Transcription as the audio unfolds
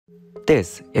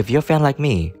This, if you're a fan like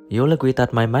me, you'll agree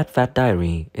that my Mad Fat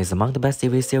Diary is among the best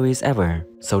TV series ever.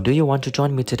 So do you want to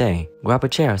join me today? Grab a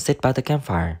chair, sit by the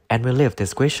campfire, and relive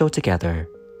this great show together.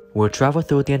 We'll travel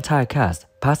through the entire cast,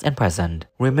 past and present,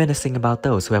 reminiscing about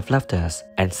those who have left us,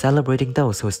 and celebrating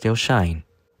those who still shine.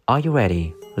 Are you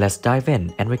ready? Let's dive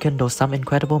in and rekindle some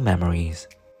incredible memories.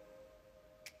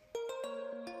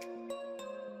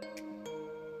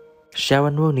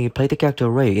 Sharon Rooney played the character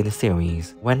Rae in the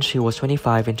series when she was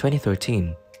 25 in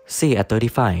 2013. See, at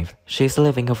 35, she's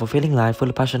living a fulfilling life full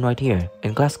of passion right here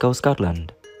in Glasgow,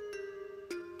 Scotland.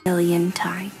 Million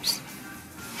times.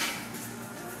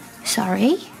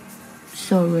 Sorry.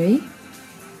 Sorry.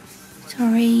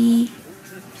 Sorry.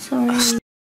 Sorry.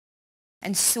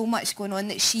 And so much going on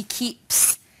that she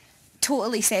keeps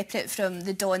totally separate from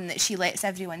the Dawn that she lets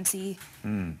everyone see.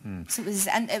 So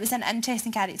it was an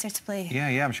interesting character to play.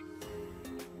 Yeah, I'm sure.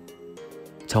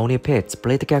 Tony Pitts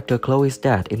played the character Chloe's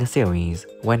dad in the series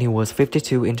when he was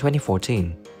 52 in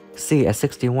 2014. See, at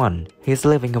 61, he's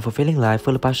living a fulfilling life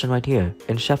full of passion right here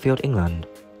in Sheffield, England.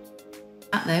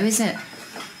 That though, is it?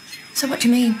 So what do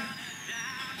you mean?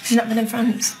 She's not been in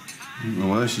France? I don't know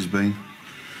where she's been.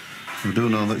 I do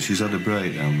know that she's had a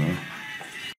breakdown though.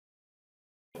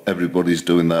 Everybody's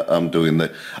doing that, I'm doing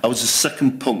that. I was the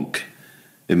second punk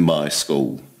in my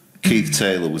school. Keith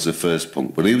Taylor was the first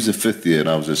punk, but he was the 5th year and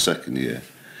I was the 2nd year.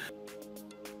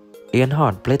 Ian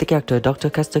Hart played the character Dr.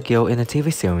 Castigill in the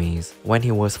TV series when he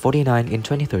was 49 in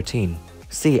 2013.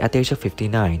 See, at the age of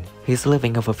 59, he's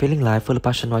living a fulfilling life full of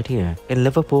passion right here in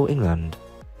Liverpool, England.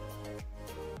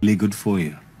 Really good for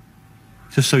you.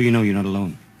 Just so you know you're not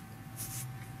alone.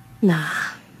 Nah.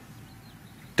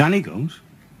 Danny goes.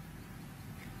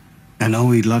 I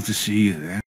know he'd love to see you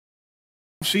there.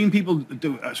 I've seen people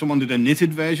do, someone did a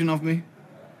knitted version of me.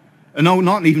 No,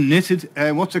 not even knitted.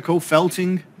 What's it called?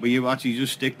 Felting, where you actually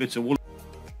just stick bits of wool.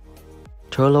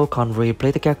 Turlough Convery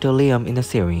played the character Liam in the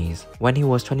series when he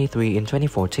was 23 in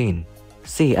 2014.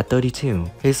 See, at 32,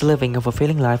 he's living a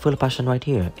fulfilling life full of passion right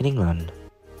here in England.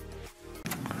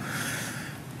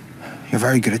 You're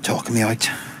very good at talking me out.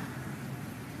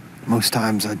 Most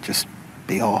times I'd just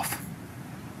be off.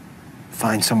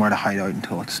 Find somewhere to hide out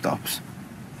until it stops.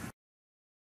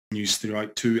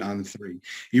 Throughout 2 and 3.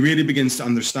 He really begins to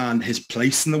understand his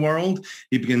place in the world.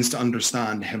 He begins to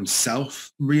understand himself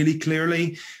really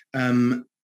clearly. And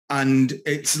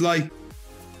it's like...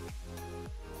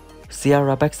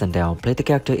 Ciara Baxendale played the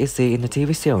character Izzy in the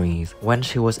TV series when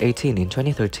she was 18 in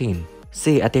 2013.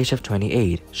 See, at the age of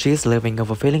 28, she is living a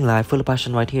fulfilling life full of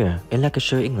passion right here in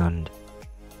Lancashire, England.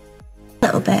 A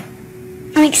little bit.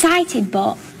 I'm excited,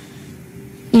 but...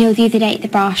 You know, the other day at the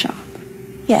bra shop?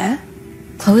 Yeah.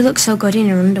 Chloe looked so good in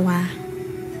her underwear.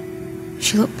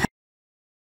 She looked...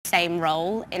 Same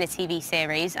role in a TV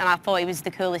series, and I thought it was the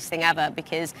coolest thing ever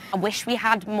because I wish we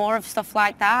had more of stuff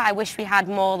like that. I wish we had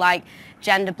more like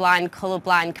gender blind, colour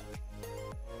blind.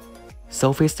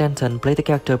 Sophie Stanton played the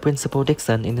character Principal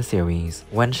Dixon in the series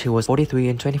when she was 43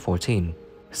 in 2014.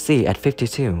 See, at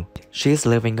 52, she is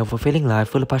living a fulfilling life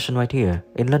full of passion right here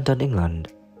in London, England.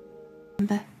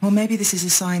 Well, maybe this is a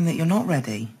sign that you're not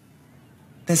ready.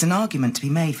 There's an argument to be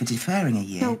made for deferring a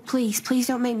year. No, please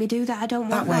don't make me do that. I don't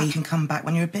want that. That way you can come back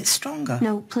when you're a bit stronger.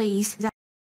 No, please.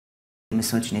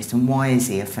 Misogynist, and why is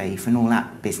he a thief and all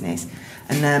that business.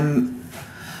 And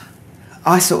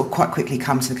I sort of quite quickly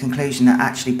come to the conclusion that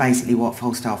actually basically what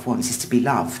Falstaff wants is to be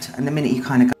loved. And the minute you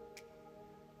kind of go...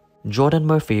 Jordan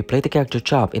Murphy played the character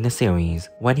Chop in the series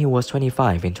when he was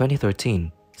 25 in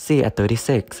 2013. See, at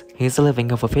 36, he's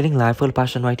living a fulfilling life full of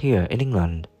passion right here in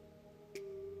England.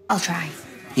 I'll try.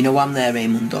 You know I'm there,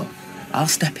 Raymundo. I'll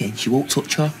step in, she won't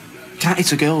touch her. Can't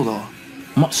hit a girl though.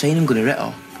 I'm not saying I'm gonna hit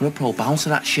her. I'm a pro bouncer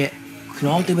that shit. We can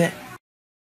all do it.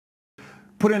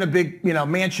 Put in a big,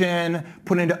 mansion,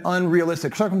 put into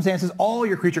unrealistic circumstances, all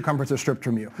your creature comforts are stripped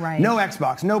from you. Right. No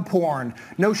Xbox, no porn,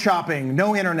 no shopping,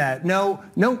 no internet, no...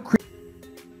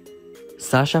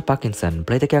 Sasha Parkinson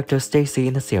played the character Stacy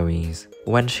in the series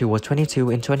when she was 22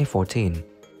 in 2014.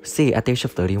 See, at the age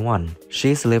of 31,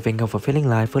 she is living a fulfilling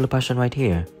life full of passion right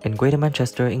here in Greater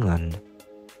Manchester, England.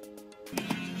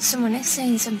 Someone is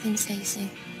saying something, Stacey.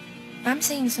 I'm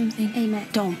saying something. Hey,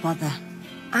 mate, don't bother.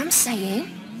 I'm saying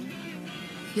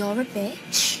you're a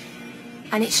bitch,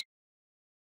 and it's...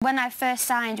 When I first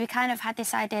signed, we kind of had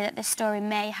this idea that this story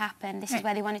may happen. This is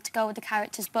where they wanted to go with the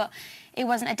characters, but it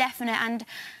wasn't a definite.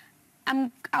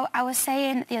 And I was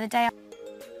saying the other day...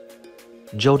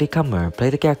 Jodie Comer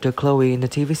played the character Chloe in the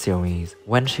TV series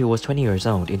when she was 20 years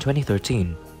old in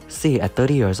 2013. See, at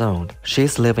 30 years old,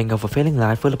 she's living a fulfilling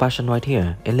life full of passion right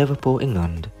here in Liverpool,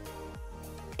 England.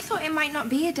 I thought it might not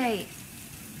be a date.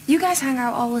 You guys hang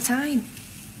out all the time.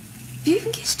 Have you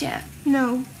even kissed yet?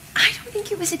 No. I don't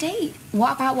think it was a date.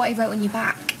 What about what he wrote on your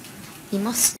back? You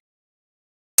must.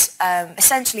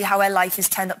 Essentially how her life is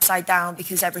turned upside down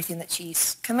because everything that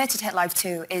she's committed her life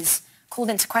to is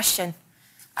called into question.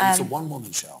 It's a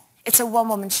one-woman show. It's a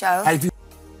one-woman show.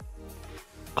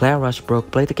 Claire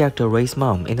Rushbrook played the character Rae's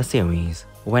mom in the series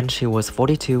when she was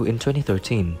 42 in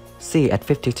 2013. See, at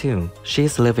 52, she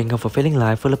is living a fulfilling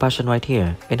life full of passion right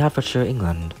here in Hertfordshire,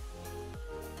 England.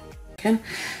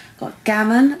 Got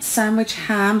gammon, sandwich,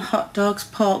 ham, hot dogs,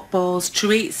 pork balls,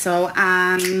 chorizo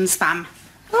and spam.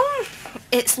 Oh,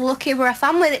 it's lucky we're a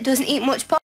family that doesn't eat much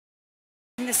pork.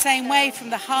 In the same way, from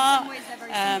the heart,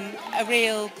 a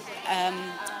real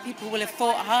people will have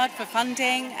fought hard for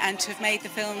funding and to have made the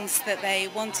films that they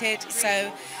wanted.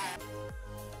 So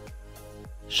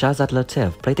Shahzad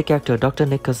Latif played the character Dr.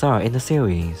 Nick Kazar in the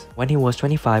series when he was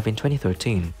 25 in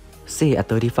 2013. See, at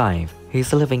 35,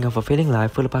 he's living a fulfilling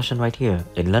life full of passion right here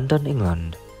in London,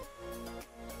 England.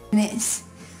 It is.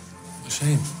 A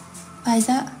shame. Why is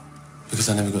that? Because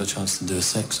I never got a chance to do a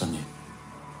sex on you.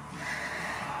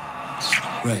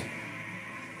 Rae.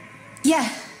 Yeah.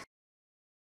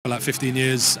 For like 15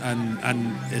 years, and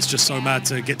it's just so mad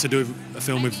to get to do a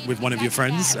film with one of your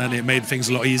friends, and it made things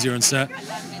a lot easier on set.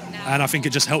 And I think it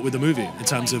just helped with the movie in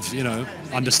terms of, you know,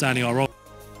 understanding our role.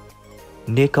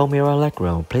 Nico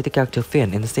Mirallegro played the character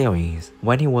Finn in the series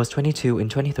when he was 22 in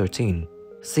 2013.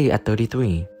 See, at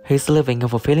 33, he's living a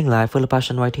fulfilling life full of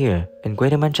passion right here in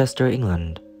Greater Manchester,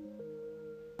 England.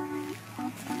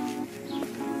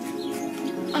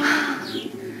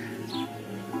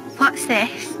 What's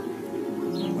this?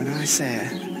 When I say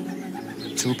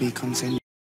it, to be continued.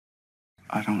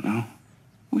 I don't know.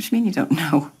 What do you mean you don't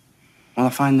know? Well, I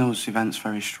find those events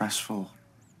very stressful.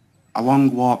 A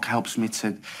long walk helps me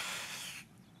to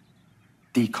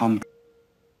decompress.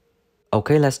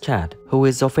 Okay, let's chat. Who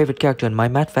is your favorite character in my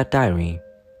Mad Fat Diary?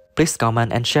 Please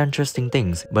comment and share interesting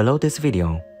things below this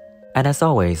video. And as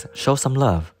always, show some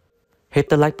love. Hit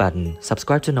the like button,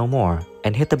 subscribe to know more,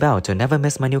 and hit the bell to never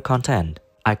miss my new content.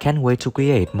 I can't wait to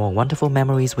create more wonderful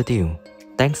memories with you.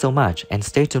 Thanks so much and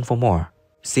stay tuned for more.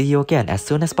 See you again as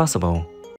soon as possible.